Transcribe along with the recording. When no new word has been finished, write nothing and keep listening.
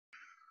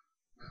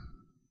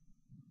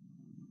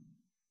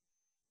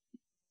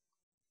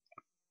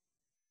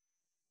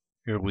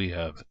Here we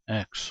have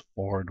x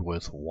ORed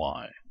with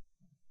y,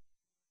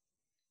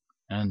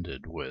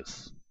 ended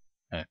with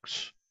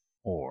x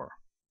or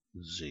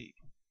z.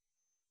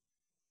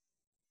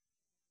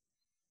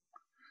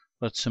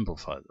 Let's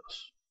simplify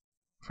this.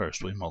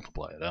 First, we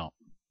multiply it out.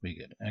 We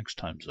get x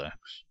times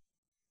x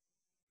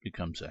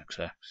becomes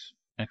xx.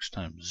 X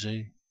times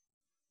z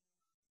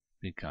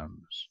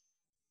becomes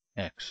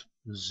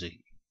xz.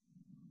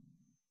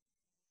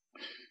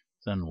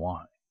 Then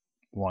y.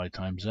 Y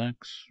times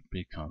x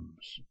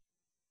becomes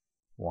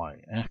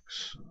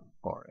yx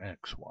or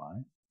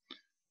xy.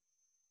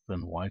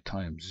 Then y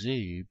times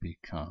z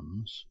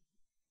becomes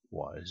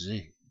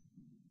yz.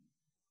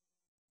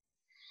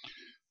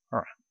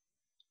 Alright.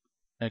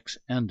 X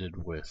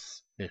ended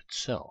with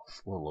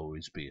itself will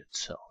always be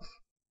itself.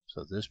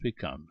 So this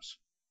becomes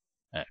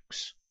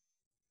x.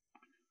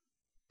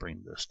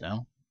 Bring this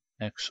down.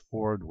 X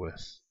ORed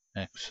with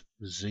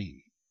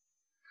xz.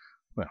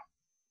 Well,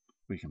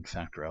 we can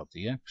factor out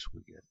the x.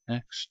 We get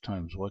x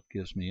times what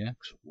gives me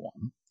x?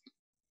 1.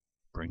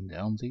 Bring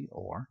down the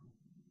OR.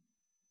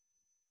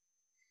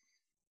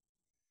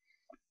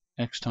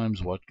 X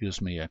times what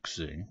gives me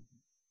xz?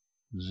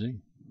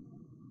 Z.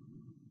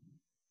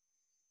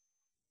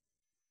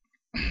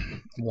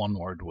 1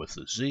 ORed with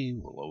a z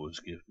will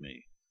always give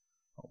me,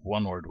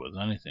 1 ORed with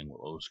anything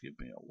will always give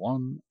me a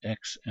 1.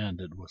 X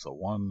ended with a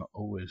 1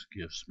 always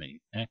gives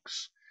me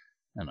x.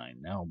 And I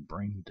now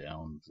bring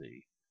down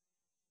the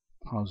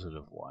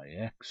positive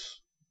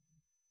yx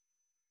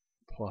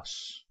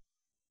plus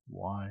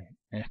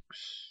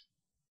yx.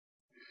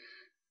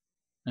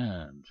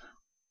 And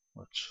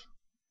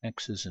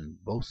x is in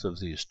both of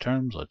these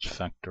terms. Let's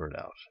factor it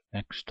out.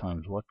 X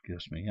times what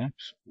gives me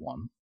x?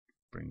 1.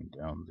 Bring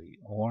down the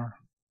OR.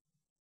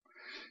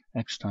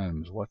 X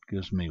times what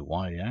gives me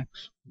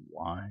yx?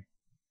 Y.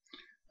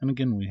 And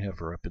again, we have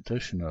a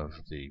repetition of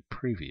the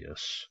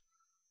previous,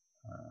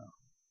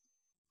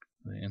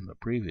 in the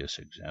previous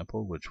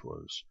example, which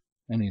was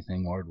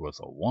anything ORed with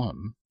a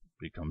 1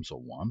 becomes a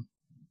 1.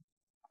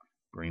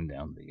 Bring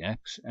down the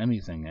x.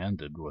 Anything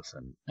ended with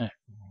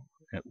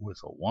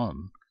a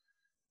 1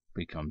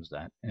 becomes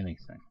that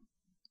anything,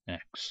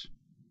 x.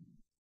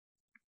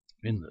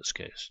 In this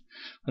case,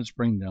 let's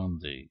bring down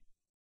the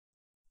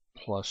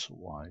plus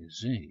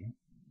yz,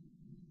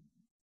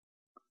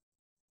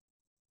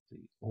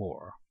 the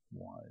OR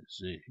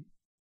yz,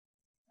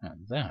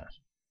 and that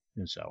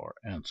is our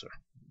answer.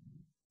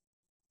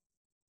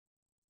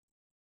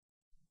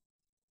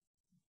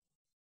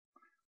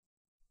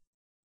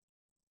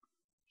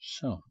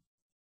 So,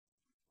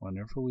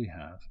 whenever we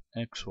have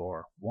x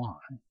OR y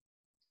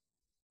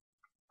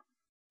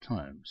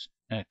times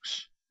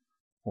x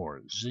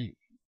OR z,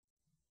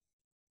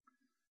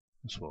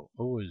 this will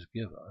always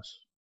give us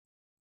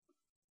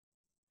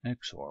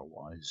x OR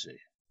yz.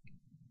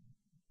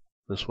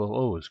 This will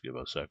always give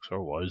us x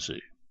OR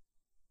yz.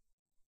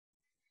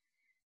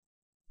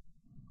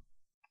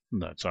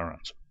 And that's our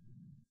answer.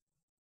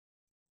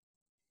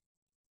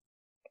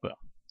 Well,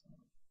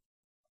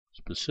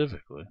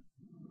 specifically,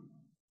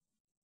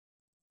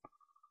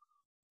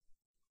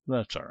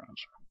 that's our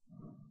answer.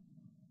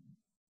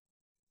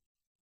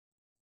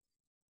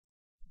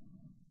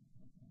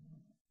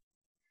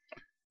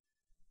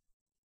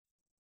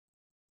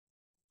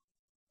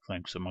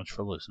 Thanks so much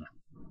for listening.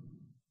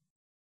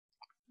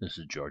 This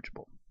is George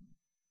Boole.